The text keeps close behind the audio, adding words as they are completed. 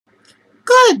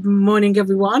Good morning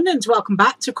everyone and welcome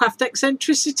back to Craft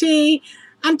Eccentricity,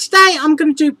 and today I'm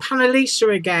going to do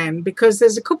Panalisa again because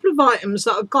there's a couple of items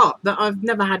that I've got that I've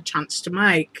never had a chance to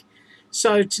make.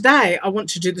 So today I want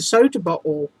to do the soda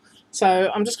bottle.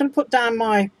 So I'm just going to put down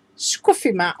my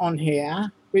scruffy mat on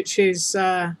here, which is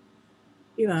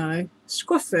you know,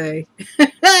 scruffy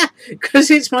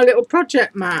because it's my little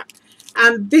project mat.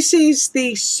 And this is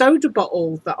the soda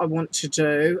bottle that I want to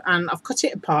do, and I've cut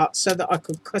it apart so that I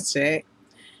could cut it.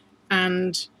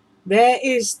 And there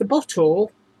is the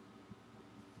bottle.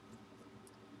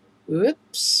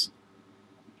 Whoops.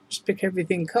 Just pick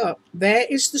everything up. There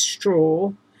is the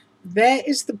straw. There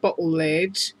is the bottle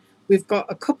lid. We've got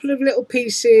a couple of little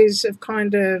pieces of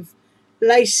kind of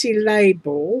lacy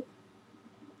label.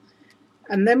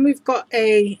 And then we've got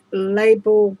a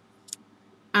label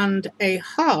and a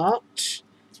heart.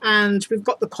 And we've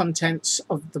got the contents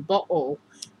of the bottle.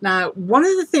 Now, one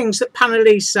of the things that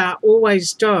Panalisa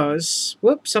always does...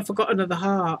 Whoops, I forgot another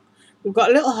heart. We've got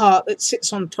a little heart that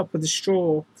sits on top of the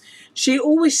straw. She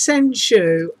always sends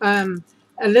you a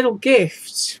little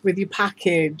gift with your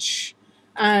package.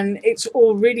 And it's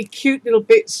all really cute little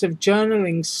bits of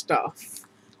journaling stuff.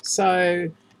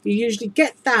 So you usually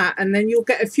get that, and then you'll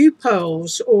get a few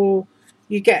pearls, or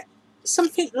you get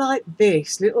something like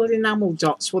this, little enamel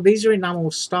dots. Well, these are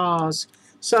enamel stars.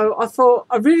 So I thought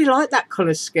I really like that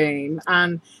colour scheme,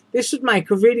 and this would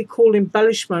make a really cool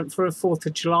embellishment for a 4th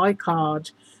of July card.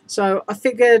 So I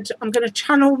figured I'm going to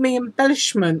channel my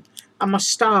embellishment and my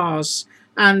stars,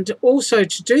 and also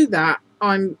to do that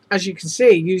I'm, as you can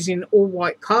see, using all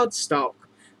white cardstock.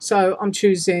 So I'm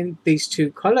choosing these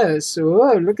two colours.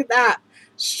 Oh, look at that.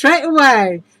 Straight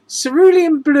away,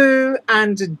 cerulean blue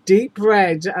and a deep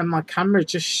red, and my camera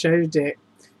just showed it.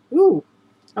 Ooh,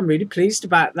 I'm really pleased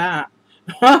about that.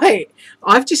 Right,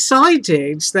 I've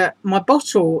decided that my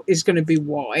bottle is going to be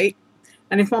white,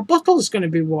 and if my bottle is going to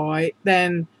be white,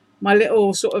 then my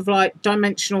little sort of like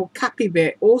dimensional cappy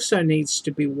bit also needs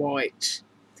to be white.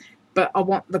 But I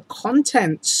want the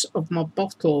contents of my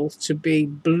bottle to be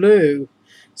blue.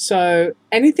 So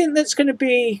anything that's going to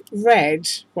be red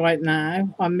right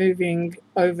now, I'm moving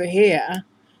over here,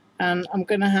 and I'm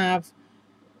going to have,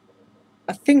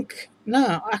 I think,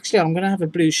 no, actually I'm going to have a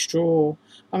blue straw.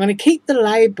 I'm going to keep the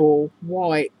label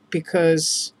white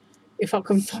because if I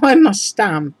can find my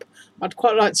stamp, I'd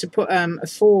quite like to put a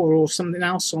 4 or something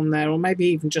else on there, or maybe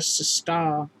even just a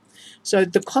star. So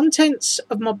the contents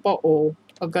of my bottle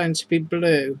are going to be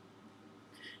blue.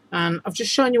 And I've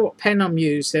just shown you what pen I'm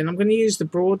using. I'm going to use the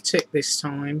broad tip this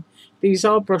time. These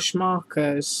are brush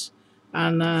markers,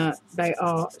 and they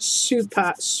are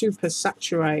super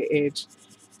saturated.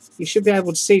 You should be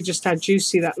able to see just how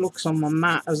juicy that looks on my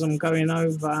mat as I'm going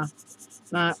over.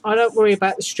 Now, I don't worry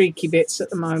about the streaky bits at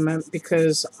the moment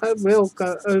because I will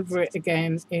go over it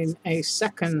again in a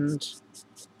second.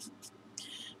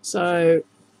 So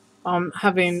I'm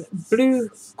having blue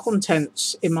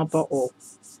contents in my bottle.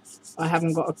 I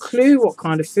haven't got a clue what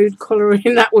kind of food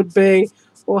colouring that would be,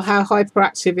 or how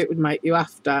hyperactive it would make you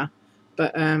after.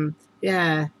 But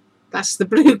yeah, that's the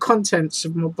blue contents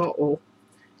of my bottle.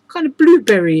 Kind of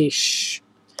blueberry-ish.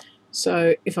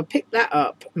 So if I pick that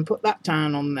up and put that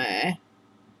down on there,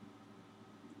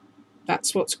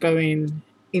 that's what's going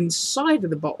inside of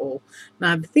the bottle.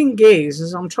 Now the thing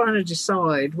is I'm trying to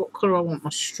decide what colour I want my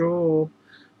straw.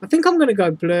 I think I'm going to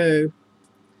go blue,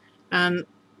 and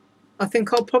I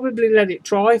think I'll probably let it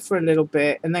dry for a little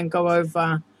bit and then go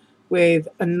over with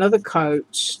another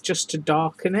coat just to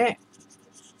darken it.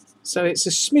 So it's a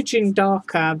smidgen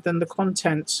darker than the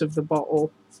contents of the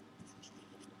bottle.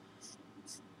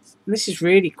 And this is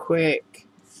really quick.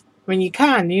 I mean, you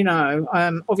can, you know,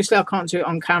 obviously I can't do it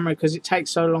on camera because it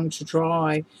takes so long to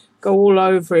dry. Go all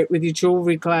over it with your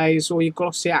jewellery glaze or your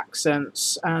glossy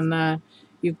accents, and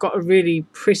you've got a really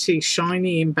pretty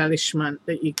shiny embellishment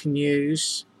that you can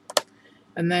use.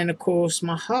 And then of course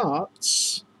my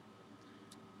hearts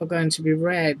are going to be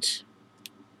red,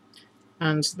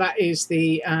 and that is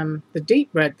the deep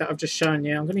red that I've just shown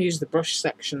you. I'm going to use the brush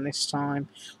section this time.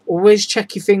 Always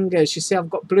check your fingers. You see I've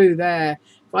got blue there.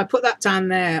 If I put that down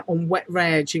there on wet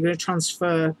red, you're going to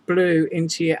transfer blue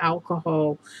into your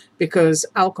alcohol, because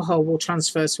alcohol will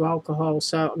transfer to alcohol.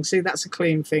 So I can see that's a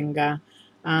clean finger,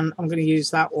 and I'm going to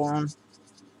use that one.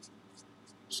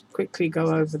 Just quickly go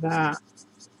over that.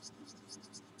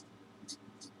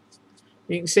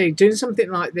 You can see doing something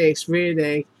like this,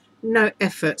 really no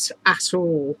effort at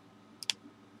all.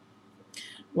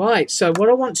 Right, so what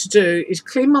I want to do is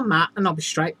clean my mat, and I'll be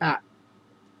straight back.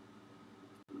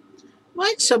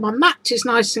 Right, so my mat is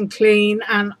nice and clean,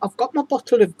 and I've got my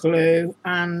bottle of glue,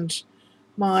 and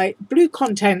my blue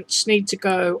contents need to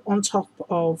go on top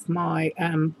of my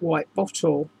white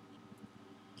bottle.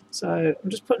 So I'm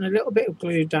just putting a little bit of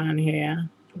glue down here,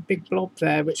 a big blob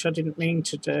there, which I didn't mean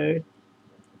to do.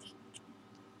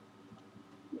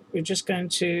 We're just going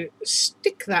to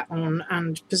stick that on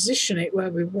and position it where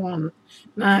we want.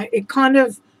 Now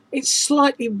it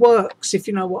slightly works, if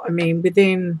you know what I mean,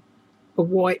 within a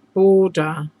white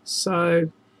border.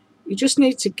 So you just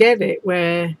need to get it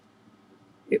where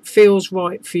it feels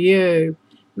right for you.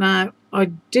 Now, I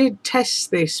did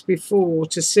test this before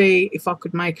to see if I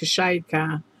could make a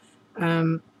shaker,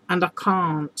 and I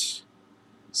can't.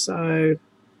 So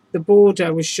the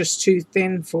border was just too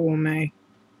thin for me.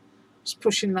 Just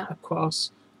pushing that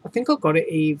across. I think I got it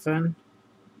even.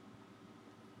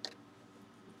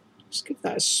 Just give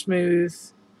that a smooth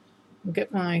and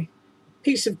get my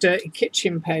piece of dirty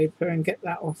kitchen paper and get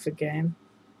that off again.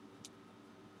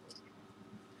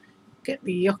 Get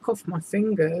the yuck off my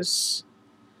fingers.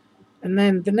 And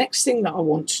then the next thing that I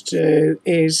want to do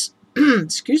is,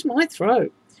 excuse my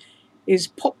throat, is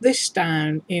pop this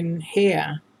down in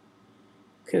here,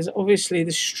 because obviously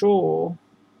the straw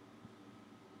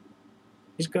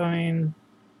is going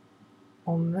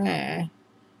on there,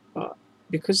 but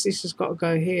because this has got to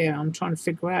go here, I'm trying to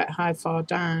figure out how far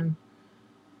down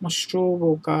my straw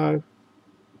will go.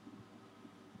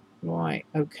 Right,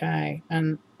 okay,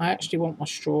 and I actually want my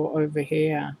straw over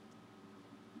here.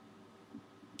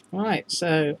 Right,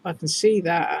 so I can see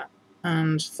that,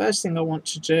 and first thing I want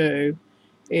to do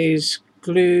is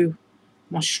glue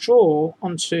my straw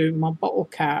onto my bottle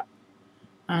cap,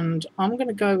 and I'm going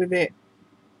to go with it,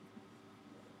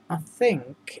 I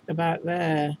think, about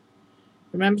there.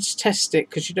 Remember to test it,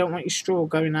 because you don't want your straw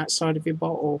going outside of your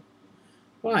bottle.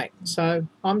 Right, so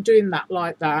I'm doing that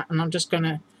like that, and I'm just going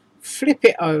to flip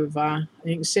it over, and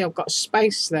you can see I've got a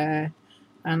space there,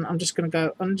 and I'm just going to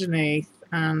go underneath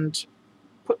and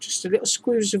put just a little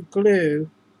squeeze of glue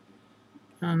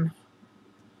and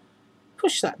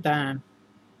push that down.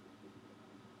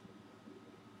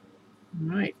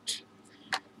 Right,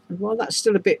 and while that's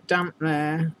still a bit damp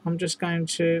there, I'm just going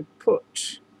to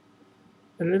put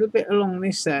a little bit along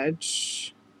this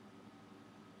edge,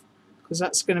 because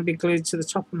that's going to be glued to the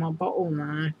top of my bottle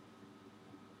now.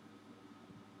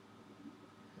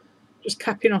 Just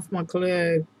capping off my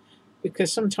glue,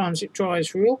 because sometimes it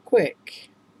dries real quick.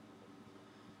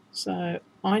 So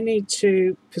I need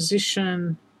to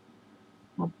position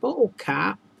my bottle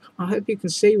cap. I hope you can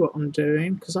see what I'm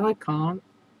doing, because I can't.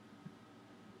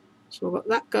 So I've got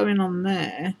that going on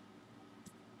there.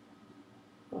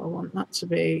 But I want that to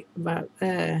be about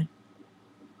there.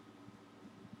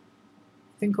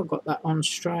 I think I've got that on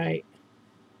straight.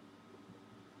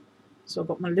 So I've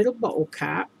got my little bottle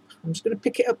cap. I'm just going to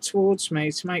pick it up towards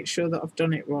me to make sure that I've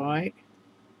done it right.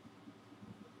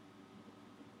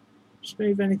 Just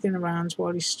move anything around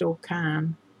while you still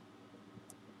can.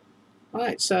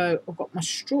 Right, so I've got my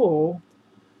straw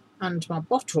and my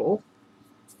bottle.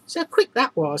 So how quick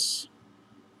that was.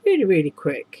 Really, really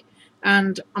quick.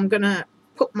 And I'm going to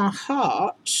put my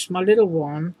heart, my little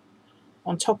one,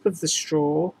 on top of the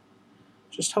straw.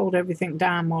 Just hold everything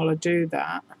down while I do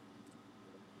that.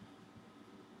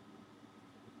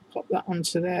 Pop that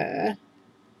onto there.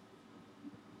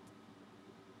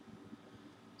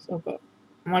 So I've got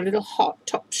my little hot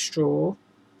top straw.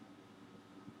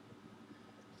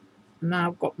 Now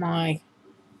I've got my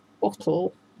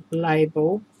bottle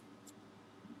label.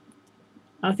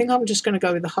 I think I'm just going to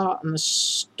go with the heart and the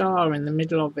star in the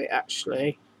middle of it,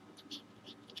 actually.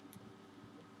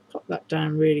 Pop that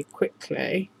down really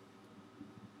quickly.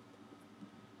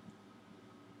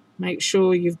 Make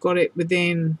sure you've got it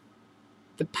within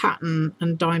the pattern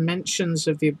and dimensions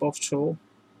of your bottle,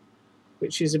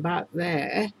 which is about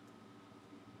there.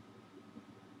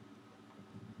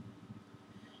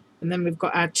 And then we've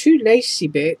got our two lacy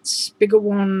bits, bigger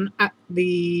one at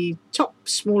the top,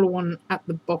 smaller one at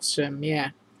the bottom. Yeah,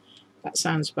 that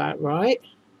sounds about right.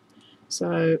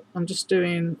 So I'm just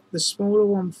doing the smaller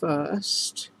one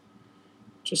first,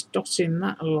 just dotting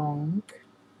that along.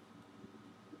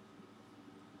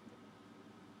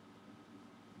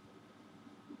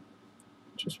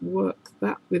 Just work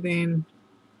that within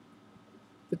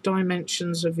the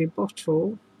dimensions of your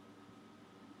bottle.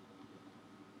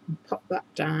 And pop that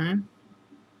down.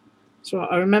 So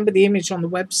I remember the image on the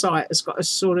website has got a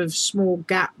sort of small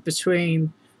gap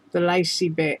between the lacy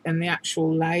bit and the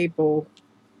actual label.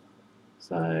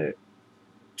 So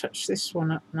touch this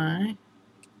one up now.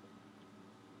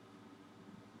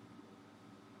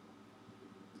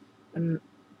 And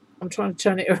I'm trying to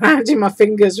turn it around in my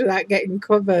fingers without getting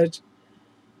covered.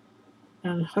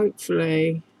 And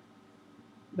hopefully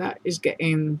that is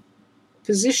getting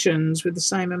positions with the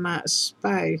same amount of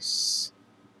space.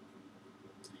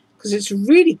 because it's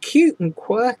really cute and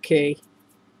quirky.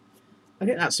 I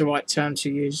think that's the right term to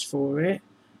use for it.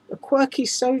 A quirky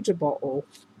soda bottle.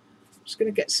 I'm just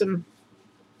going to get some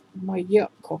of my yuck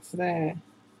off there.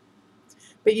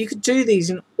 But you could do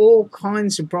these in all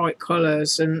kinds of bright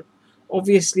colours, and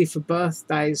obviously for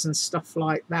birthdays and stuff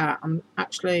like that. I'm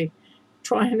actually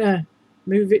trying to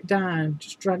move it down,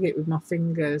 just drag it with my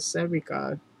fingers. There we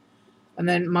go. And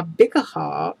then my bigger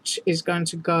heart is going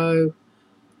to go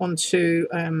onto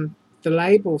the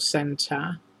label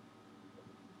centre.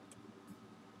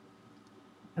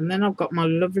 And then I've got my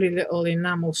lovely little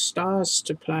enamel stars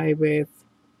to play with.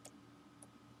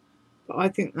 But I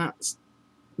think that's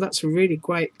a really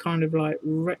great kind of like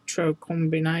retro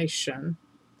combination.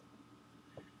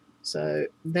 So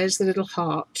there's the little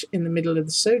heart in the middle of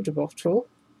the soda bottle.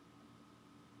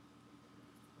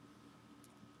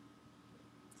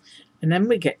 And then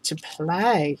we get to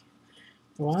play.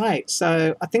 Right,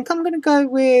 so I think I'm going to go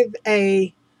with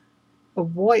a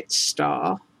white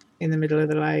star in the middle of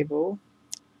the label.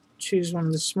 Choose one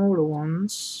of the smaller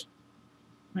ones.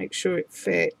 Make sure it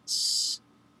fits.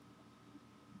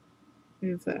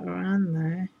 Move that around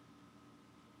there.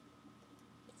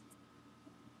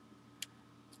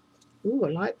 Ooh, I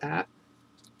like that.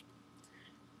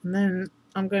 And then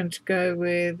I'm going to go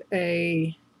with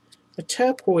a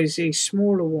turquoisey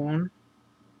smaller one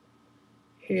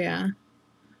here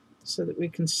so that we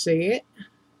can see it.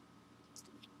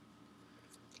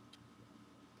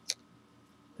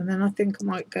 And then I think I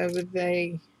might go with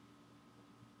a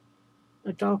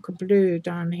darker blue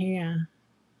down here.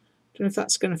 Don't know if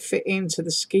that's going to fit into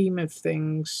the scheme of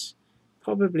things.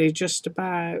 Probably just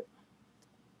about.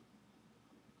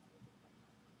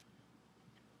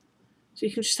 So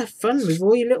you can just have fun with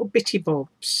all your little bitty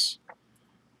bobs.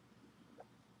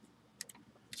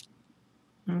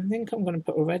 I think I'm going to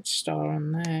put a red star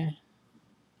on there.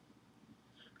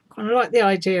 Kind of like the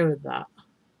idea of that.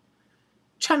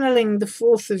 Channeling the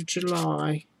 4th of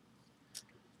July.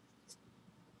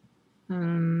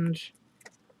 And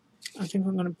I think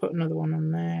I'm going to put another one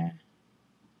on there.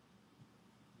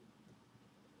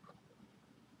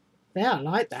 Yeah, I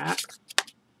like that.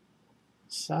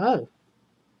 So,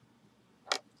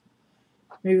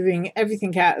 moving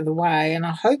everything out of the way, and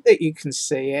I hope that you can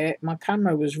see it. My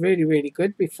camera was really, really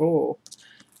good before.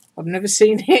 I've never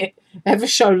seen it ever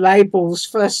show labels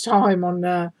first time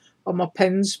on my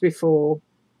pens before.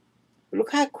 But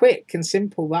look how quick and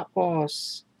simple that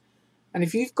was. And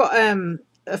if you've got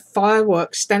a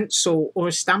firework stencil or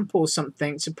a stamp or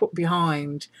something to put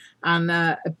behind, and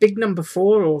a big number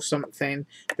 4 or something,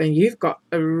 then you've got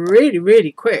a really,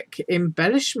 really quick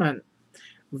embellishment.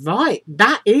 Right,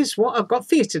 that is what I've got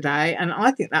for you today, and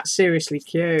I think that's seriously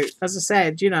cute. As I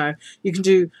said, you know, you can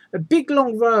do a big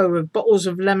long row of bottles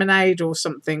of lemonade or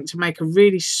something to make a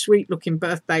really sweet looking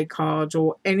birthday card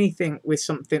or anything with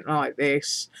something like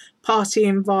this. Party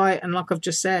invite, and like I've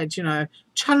just said, you know,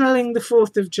 channeling the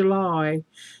 4th of July.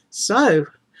 So,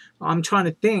 I'm trying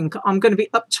to think. I'm going to be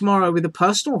up tomorrow with a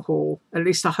personal haul. At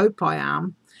least I hope I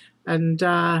am. And,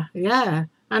 yeah.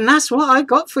 And that's what I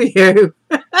got for you.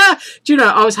 Do you know,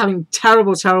 I was having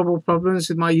terrible problems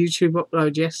with my YouTube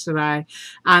upload yesterday.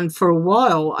 And for a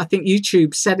while, I think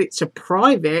YouTube set it to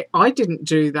private. I didn't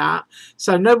do that.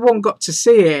 So no one got to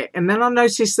see it. And then I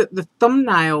noticed that the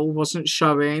thumbnail wasn't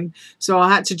showing. So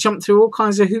I had to jump through all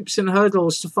kinds of hoops and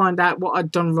hurdles to find out what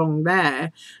I'd done wrong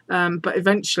there. But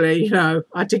eventually, you know,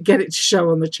 I did get it to show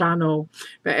on the channel.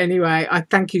 But anyway, I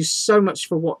thank you so much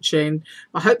for watching.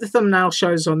 I hope the thumbnail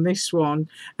shows on this one.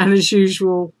 And as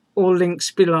usual, all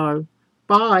links below.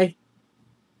 Bye.